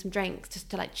having some drinks just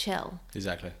to like chill?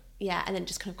 Exactly. Yeah, and then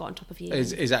just kind of got on top of you.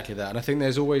 It's exactly that. And I think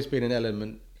there's always been an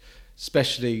element,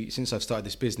 especially since I've started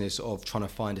this business, of trying to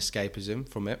find escapism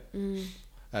from it.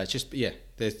 It's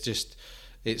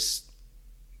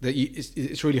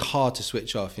really hard to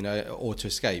switch off, you know, or to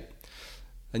escape.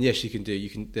 And yes,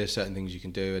 there's certain things you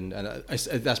can do, and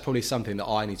that's probably something that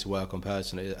I need to work on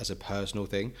personally, as a personal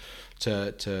thing,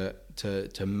 to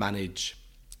manage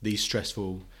these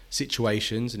stressful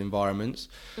situations and environments.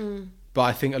 But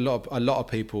I think a lot of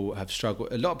people have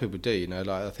struggled. A lot of people do, you know,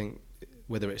 like I think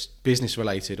whether it's business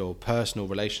related or personal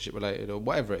relationship related or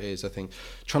whatever it is, I think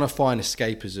trying to find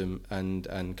escapism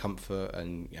and comfort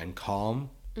and calm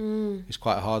is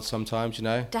quite hard sometimes, you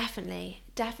know. Definitely.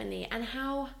 And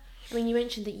I mean, you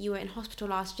mentioned that you were in hospital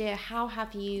last year. How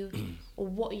have you, or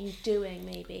what are you doing,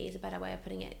 maybe is a better way of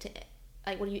putting it,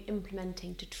 what are you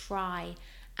implementing to try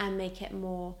and make it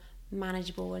more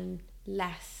manageable and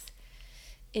less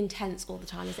intense all the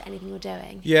time? Is there anything you're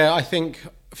doing? Yeah, I think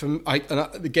I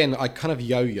kind of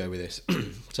yo-yo with this.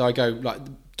 So I go, like,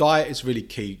 diet is really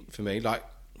key for me. Like,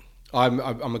 I'm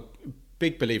a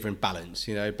big believer in balance,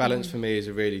 you know. Balance for me is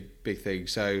a really big thing.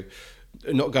 So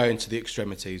not going to the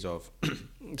extremities of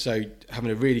so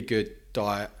having a really good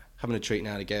diet, having a treat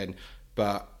now and again,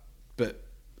 but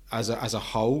as a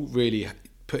whole, really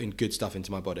putting good stuff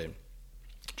into my body,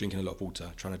 drinking a lot of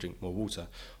water, trying to drink more water.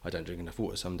 I don't drink enough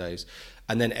water some days.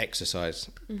 And then exercise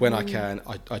when I can.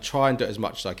 I try and do it as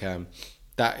much as I can.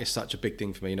 That is such a big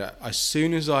thing for me, you know. As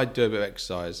soon as I do a bit of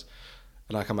exercise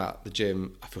and I come out the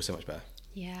gym, I feel so much better.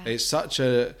 Yeah, it's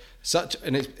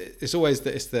and it's always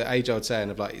it's the age-old saying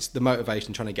of like, it's the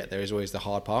motivation trying to get there is always the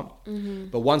hard part.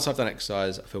 But once I've done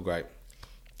exercise, I feel great.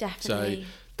 Definitely. So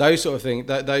those sort of things,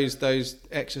 those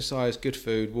exercise, good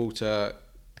food, water,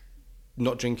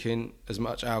 not drinking as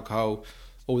much alcohol,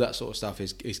 all that sort of stuff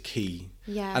is key.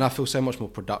 Yeah. And I feel so much more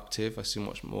productive. I feel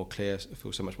much more clear. I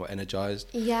feel so much more energized.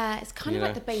 Yeah, it's kind of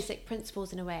like the basic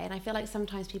principles in a way. And I feel like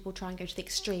sometimes people try and go to the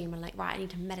extreme and like, right, I need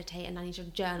to meditate and I need to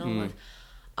journal. And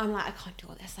I'm like, I can't do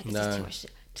all this. Like, it's just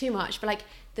too much. But like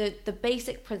the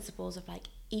basic principles of like,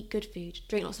 eat good food,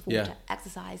 drink lots of water,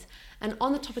 exercise. And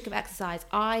on the topic of exercise,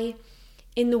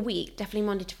 in the week, definitely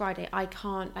Monday to Friday, I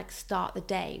can't like start the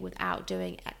day without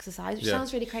doing exercise, which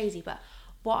sounds really crazy. But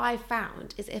what I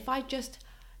found is if I just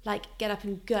like get up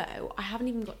and go, I haven't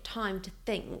even got time to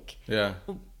think. Yeah.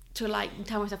 To like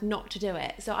tell myself not to do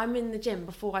it. So I'm in the gym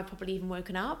before I probably even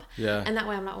woken up. Yeah. And that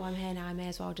way I'm like, oh, I'm here now, I may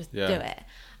as well just do it.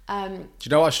 Do you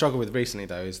know what I struggle with recently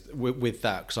though, is with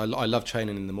that, because I love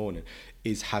training in the morning,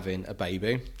 is having a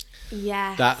baby.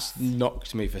 Yeah. That's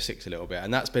knocked me for six a little bit,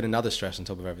 and that's been another stress on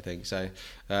top of everything. So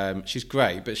she's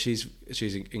great, but she's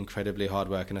incredibly hard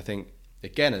work, and I think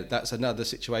again that's another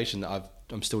situation that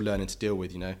I'm still learning to deal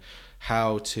with, you know,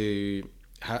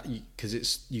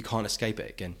 because you can't escape it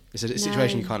again. It's a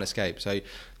situation you can't escape. So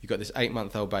you've got this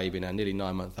 8-month-old baby now, nearly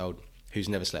 9-month-old, who's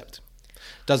never slept,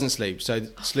 doesn't sleep. So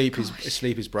sleep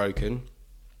is broken,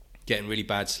 getting really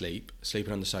bad sleep,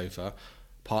 sleeping on the sofa,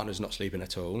 partner's not sleeping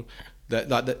at all. You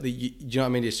know what I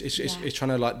mean? It's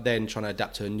trying to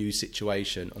adapt to a new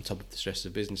situation on top of the stress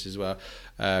of business as well.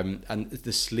 And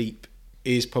the sleep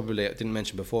is probably, I didn't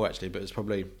mention before actually, but it's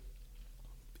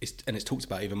talked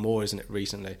about even more, isn't it,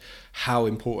 recently, how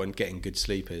important getting good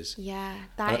sleep is. Yeah,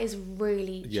 that is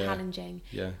really challenging.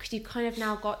 Yeah. Because you've kind of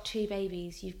now got two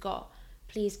babies. You've got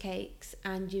Pleesecakes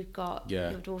and you've got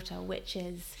your daughter, which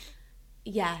is,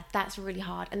 that's really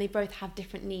hard. And they both have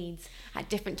different needs at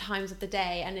different times of the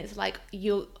day. And it's like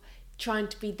you're trying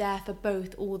to be there for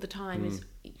both all the time.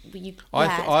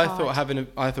 I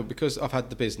thought because I've had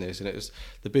the business and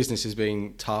the business has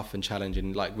been tough and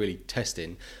challenging, like really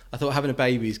testing, I thought having a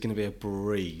baby is going to be a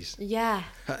breeze. Yeah.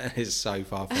 It's so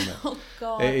far from it. Oh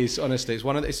God. It is, honestly,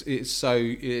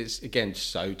 it's again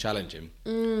so challenging.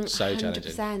 So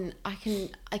 100%. Challenging.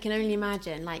 I can only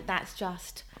imagine, like that's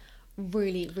just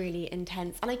really, really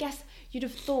intense. And I guess you'd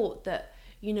have thought that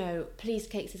you know,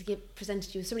 Pleesecakes has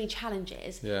presented you with so many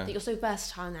challenges that you're so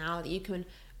versatile now that you can,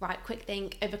 right, quick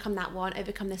think, overcome that one,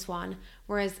 overcome this one.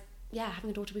 Whereas, having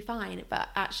a daughter will be fine, but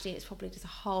actually it's probably just a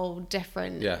whole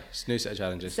different... it's a new set of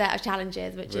challenges.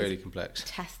 Which really is complex.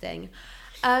 Testing.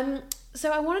 So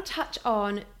I want to touch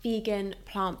on vegan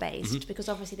plant-based because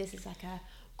obviously this is like a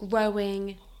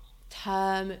growing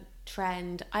term,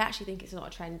 trend. I actually think it's not a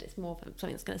trend, it's more of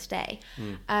something that's going to stay.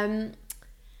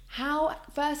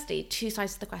 Firstly, two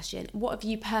sides to the question. What have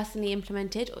you personally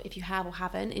implemented, or if you have or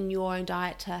haven't, in your own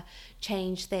diet to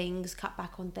change things, cut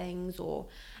back on things,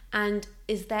 and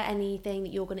is there anything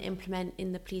that you're going to implement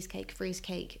in the Pleesecake,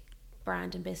 Freezecake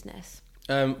brand and business?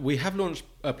 We have launched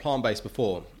a plant-based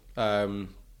before, and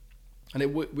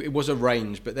it was a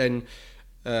range, but then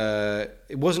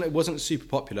it wasn't super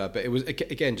popular. But it was,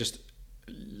 again, just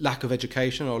lack of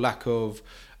education or lack of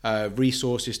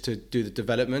resources to do the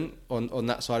development on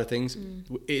that side of things.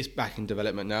 It's back in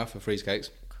development now for Freezecakes.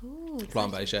 Cool.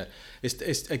 Plant-based, yeah.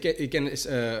 It's again it's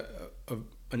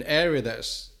an area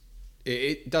that's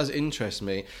it does interest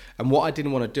me. And what I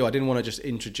didn't want to do, I didn't want to just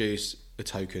introduce a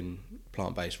token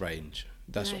plant-based range.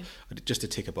 That's just to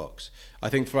tick a box. I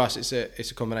think for us,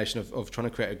 it's a combination of trying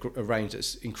to create a range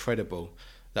that's incredible,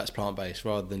 that's plant-based,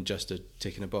 rather than just a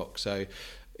tick in a box. So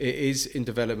it is in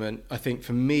development. I think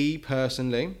for me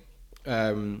personally,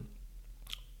 I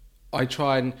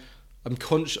try and I'm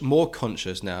more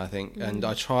conscious now, I think, and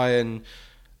I try and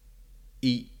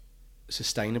eat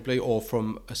sustainably or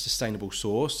from a sustainable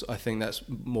source. I think that's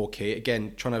more key.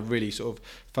 Again, trying to really sort of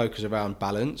focus around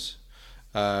balance.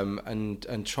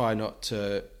 And try not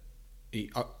to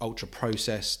eat ultra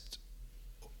processed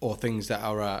or things that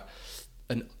are at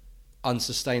an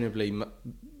unsustainably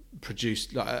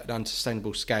produced, like at an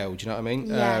unsustainable scale. Do you know what I mean?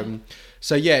 Yeah.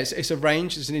 So it's a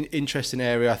range. It's an interesting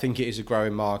area. I think it is a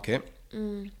growing market.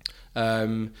 And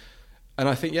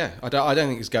I think I don't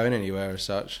think it's going anywhere as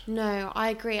such. No, I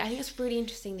agree. I think it's really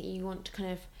interesting that you want to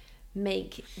kind of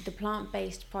make the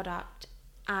plant-based product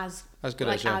as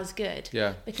good,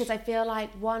 because I feel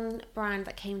like one brand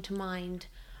that came to mind,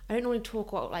 I don't normally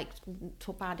talk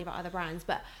badly about other brands,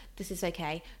 but this is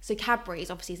okay. So Cadbury's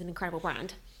obviously is an incredible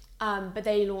brand, but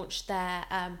they launched their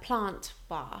plant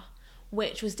bar,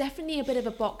 which was definitely a bit of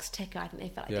a box ticker. I think they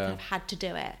felt like they kind of had to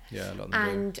do it, a lot of them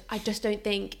and I just don't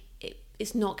think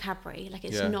it's not Cadbury, like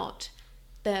it's not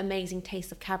the amazing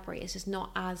taste of Cadbury, it's just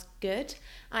not as good.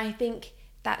 I think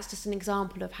that's just an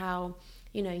example of how,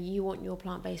 you know, you want your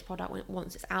plant-based product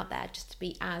once it's out there just to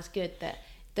be as good that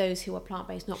those who are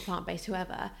plant-based, not plant-based,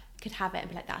 whoever, could have it and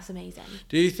be like, that's amazing.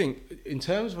 Do you think, in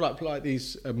terms of like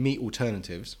these meat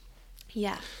alternatives,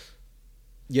 yes,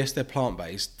 they're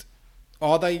plant-based,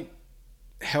 are they,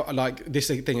 like this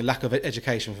thing, a lack of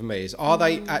education for me is, are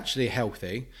they actually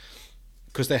healthy?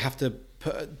 Because they have to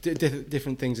put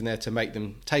different things in there to make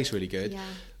them taste really good. Yeah.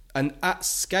 And at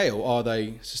scale, are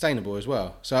they sustainable as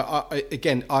well? So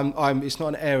I'm it's not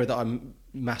an area that I'm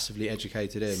massively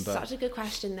educated in. But such a good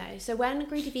question though. So when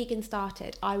Greedy Vegan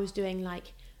started, I was doing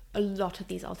like a lot of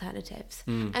these alternatives.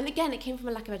 And again, it came from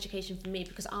a lack of education for me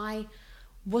because I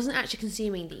wasn't actually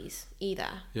consuming these either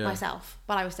myself,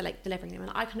 but I was still like delivering them.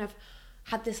 And I kind of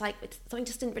had this like, something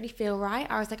just didn't really feel right.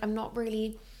 I was like, I'm not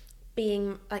really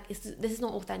being like, this is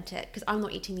not authentic because I'm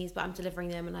not eating these, but I'm delivering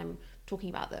them and I'm talking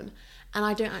about them, and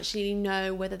I don't actually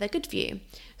know whether they're good for you.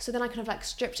 So then I kind of like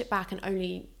stripped it back and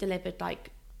only delivered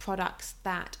like products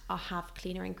that have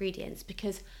cleaner ingredients,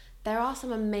 because there are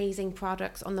some amazing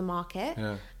products on the market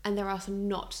and there are some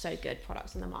not so good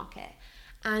products on the market,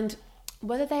 and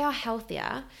whether they are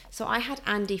healthier. So I had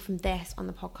Andy from This on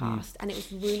the podcast and it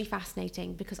was really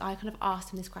fascinating because I kind of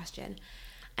asked him this question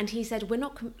and he said, we're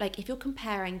not like, if you're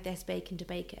comparing this bacon to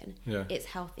bacon, it's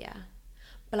healthier.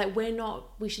 But like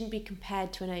we shouldn't be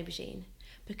compared to an aubergine,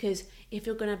 because if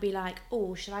you're going to be like,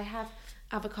 oh, should I have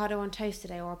avocado on toast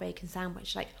today or a bacon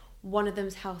sandwich? Like one of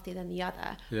them's healthier than the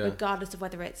other, regardless of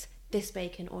whether it's this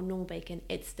bacon or normal bacon,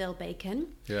 it's still bacon.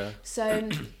 Yeah. So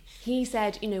he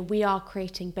said, you know, we are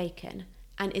creating bacon,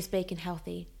 and is bacon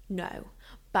healthy? No.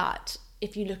 But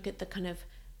if you look at the kind of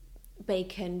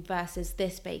bacon versus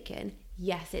this bacon,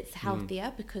 yes, it's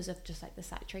healthier because of just like the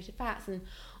saturated fats and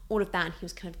all of that. And he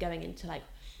was kind of going into like,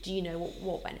 do you know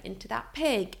what went into that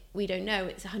pig? We don't know.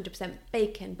 It's 100%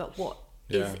 bacon, but what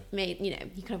is made, you know,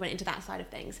 he kind of went into that side of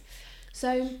things.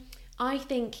 So I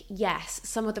think, yes,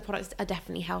 some of the products are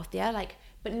definitely healthier, like,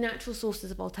 but natural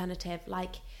sources of alternative,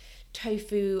 like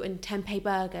tofu and tempeh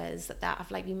burgers that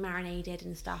have like been marinated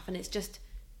and stuff. And it's just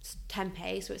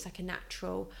tempeh, so it's like a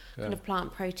natural kind of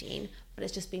plant protein, but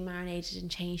it's just been marinated and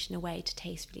changed in a way to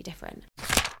taste really different.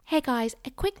 Hey guys,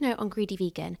 a quick note on Greedy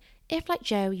Vegan. if, like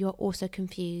Joe, you are also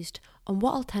confused on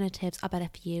what alternatives are better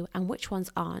for you and which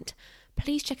ones aren't,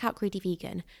 please check out Greedy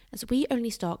Vegan, as we only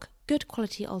stock good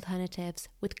quality alternatives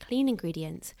with clean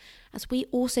ingredients, as we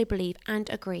also believe and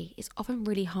agree it's often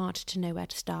really hard to know where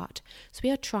to start, so we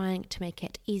are trying to make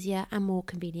it easier and more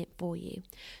convenient for you.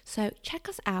 So check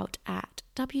us out at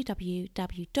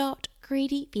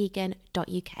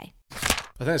www.greedyvegan.uk.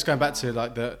 I think it's going back to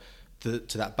like to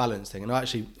that balance thing, and I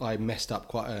messed up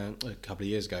quite a couple of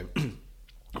years ago.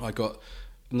 I got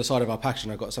on the side of our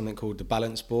packaging, I got something called the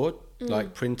balance board,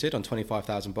 like printed on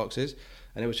 25,000 boxes,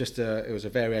 and it was just a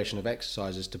variation of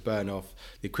exercises to burn off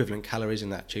the equivalent calories in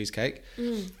that cheesecake.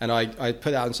 And I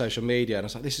put that on social media, and I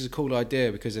was like, this is a cool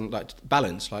idea, because in like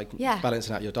balance, like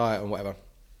balancing out your diet and whatever,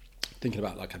 thinking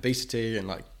about like obesity and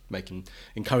like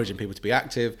encouraging people to be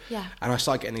active. And I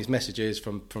started getting these messages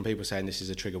from people saying this is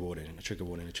a trigger warning, and a trigger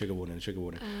warning, a trigger warning, a trigger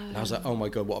warning. And I was like, oh my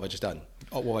god, what have I just done?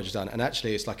 And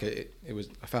actually it's like I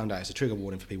found out it's a trigger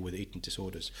warning for people with eating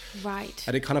disorders. Right.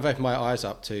 And it kind of opened my eyes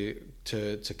up to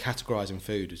categorizing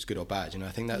food as good or bad. You know,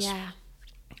 I think that's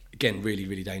again really,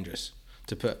 really dangerous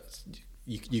to put.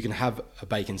 You can have a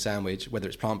bacon sandwich, whether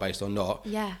it's plant-based or not,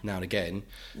 now and again.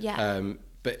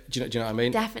 But do you know what I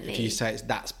mean? Definitely. If you say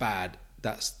that's bad,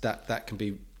 that can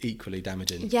be equally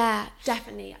damaging. Yeah,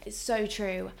 definitely. It's so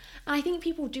true. And I think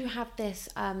people do have this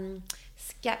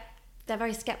they're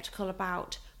very skeptical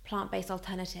about plant-based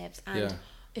alternatives, and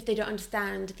if they don't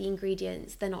understand the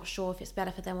ingredients, they're not sure if it's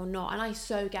better for them or not. And I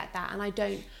so get that, and I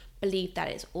don't believe that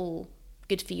it's all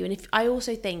good for you. And I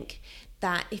also think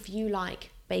that if you like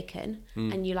bacon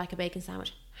and you like a bacon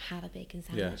sandwich, have a bacon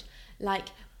sandwich.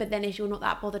 But then if you're not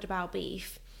that bothered about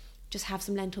beef, just have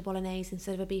some lentil bolognese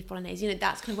instead of a beef bolognese. You know,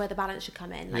 that's kind of where the balance should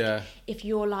come in. If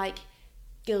your like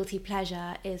guilty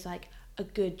pleasure is like a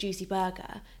good juicy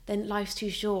burger, then life's too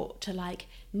short to like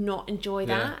not enjoy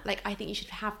that. Like, I think you should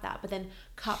have that, but then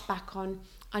cut back on,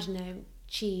 I don't know,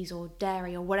 cheese or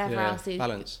dairy or whatever else is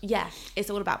balance. It's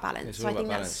all about balance. So I think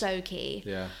that's so key.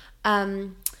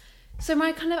 So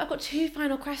I've got two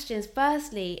final questions.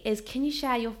 Firstly is, can you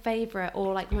share your favourite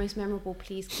or like most memorable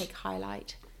Pleesecake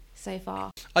highlight so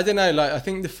far? I don't know, like I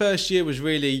think the first year was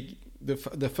really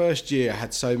the first year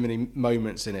had so many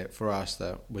moments in it for us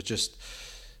that were just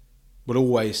will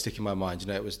always stick in my mind. You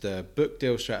know, it was the book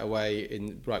deal straight away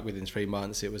within 3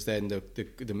 months. It was then the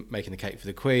making the cake for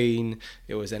the Queen.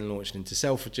 It was then launching into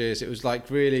Selfridges. It was like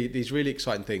these really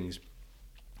exciting things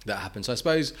that happened. So I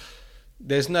suppose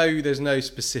there's no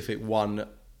specific one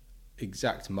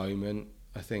exact moment,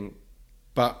 I think,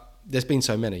 but there's been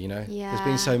so many, you know. There's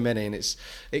been so many, and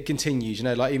it continues, you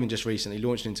know, like even just recently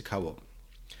launching into Co-op,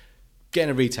 getting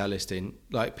a retail listing.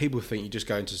 Like, people think you just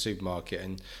go into a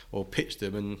supermarket or pitch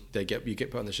them and you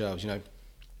get put on the shelves. You know,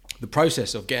 the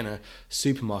process of getting a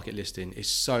supermarket listing is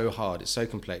so hard, it's so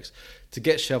complex. To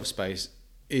get shelf space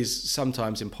is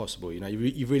sometimes impossible. You know,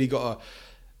 you've really got to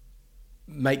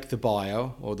make the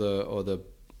buyer or the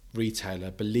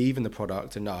retailer believe in the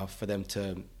product enough for them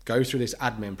to go through this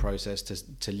admin process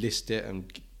to list it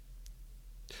and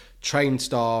train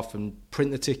staff and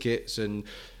print the tickets and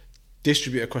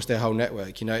distribute across their whole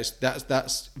network. You know,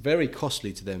 that's very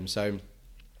costly to them. So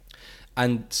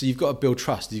you've got to build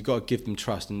trust. You've got to give them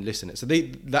trust and listen. So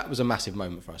that was a massive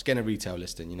moment for us, getting a retail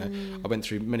listing. You know, I went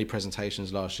through many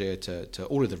presentations last year to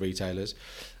all of the retailers,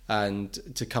 and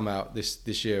to come out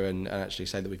this year and actually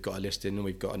say that we've got a listing and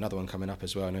we've got another one coming up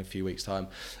as well in a few weeks' time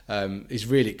is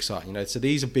really exciting. You know, so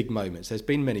these are big moments. There's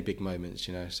been many big moments.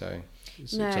 You know, so.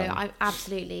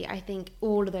 Absolutely. I think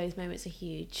all of those moments are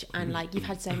huge, and like you've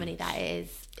had so many that it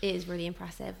is really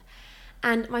impressive.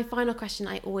 And my final question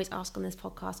I always ask on this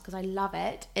podcast, because I love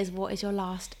it, is what is your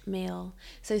last meal?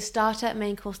 So starter,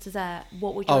 main course, dessert.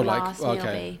 What would your last meal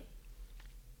be?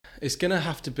 It's gonna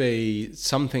have to be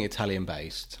something Italian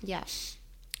based. Yeah.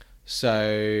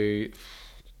 So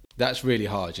that's really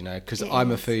hard, you know, because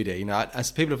I'm a foodie. You know,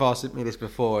 as people have asked me this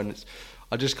before, and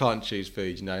I just can't choose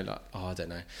food, you know, like, I don't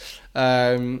know.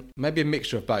 Maybe a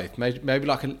mixture of both. Maybe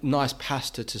like a nice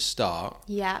pasta to start.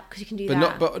 Yeah, because you can do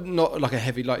that. But not like a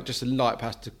heavy, like just a light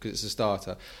pasta because it's a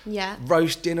starter. Yeah.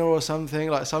 Roast dinner or something,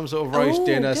 like some sort of roast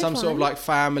dinner, some sort of like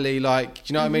family, like, do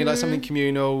you know what I mean? Like something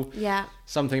communal. Yeah.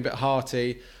 Something a bit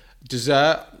hearty.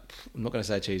 Dessert, I'm not going to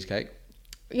say cheesecake.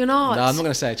 You're not? No, I'm not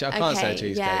going to say it. I can't say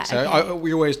cheesecake. Yeah, so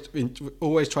we always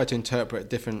try to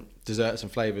interpret different desserts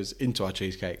and flavours into our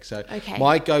cheesecake. So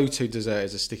my go-to dessert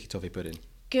is a sticky toffee pudding.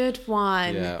 Good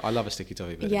one. Yeah, I love a sticky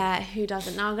toffee pudding. Yeah, who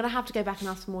doesn't? Now I'm going to have to go back and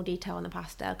ask for more detail on the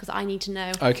pasta, because I need to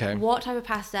know what type of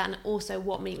pasta and also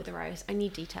what meat with the roast. I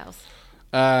need details.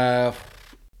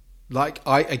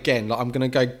 I'm gonna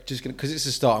go because it's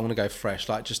a start. I'm gonna go fresh,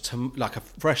 like like a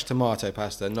fresh tomato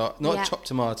pasta, not chopped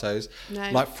tomatoes,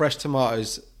 like fresh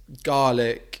tomatoes,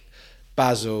 garlic,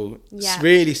 basil. It's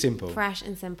really simple, fresh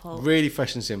and simple, really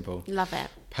fresh and simple. Love it.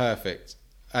 Perfect.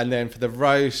 And then for the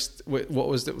roast,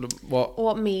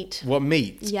 what meat? What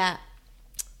meat? Yeah.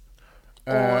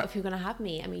 Or if you're going to have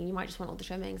meat, I mean, you might just want all the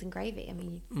trimmings and gravy. I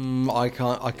mean, I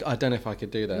can't. I don't know if I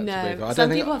could do that. No, some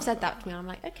people have said that to me. I'm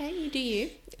like, okay, you do you.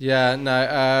 Yeah,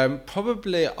 no.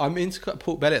 Probably, I'm into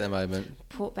pork belly at the moment.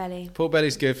 Pork belly. Pork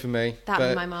belly's good for me. That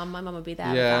was my mum. My mum would be there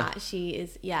with that. She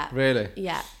is, Really?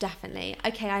 Yeah, definitely.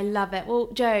 Okay, I love it. Well,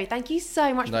 Joe, thank you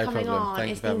so much for coming on.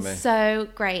 Thanks for having me. It's been so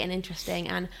great and interesting,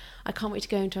 and I can't wait to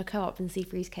go into a co-op and see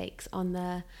Freezecakes on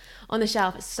the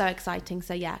shelf. It's so exciting.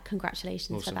 So yeah,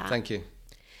 congratulations for that. Thank you.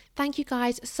 Thank you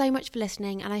guys so much for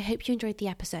listening, and I hope you enjoyed the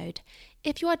episode.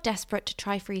 If you are desperate to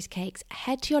try Freezecakes,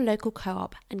 head to your local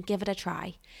co-op and give it a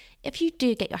try. If you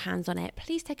do get your hands on it,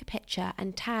 please take a picture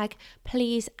and tag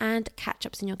Please and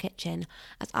Catch-Ups in Your Kitchen,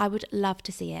 as I would love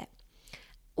to see it.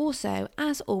 Also,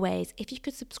 as always, if you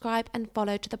could subscribe and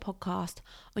follow to the podcast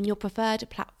on your preferred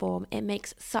platform, it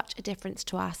makes such a difference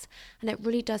to us, and it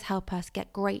really does help us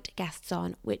get great guests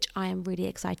on, which I am really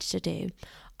excited to do.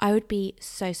 I would be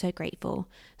so, so grateful.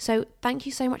 So thank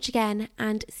you so much again,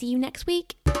 and see you next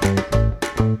week.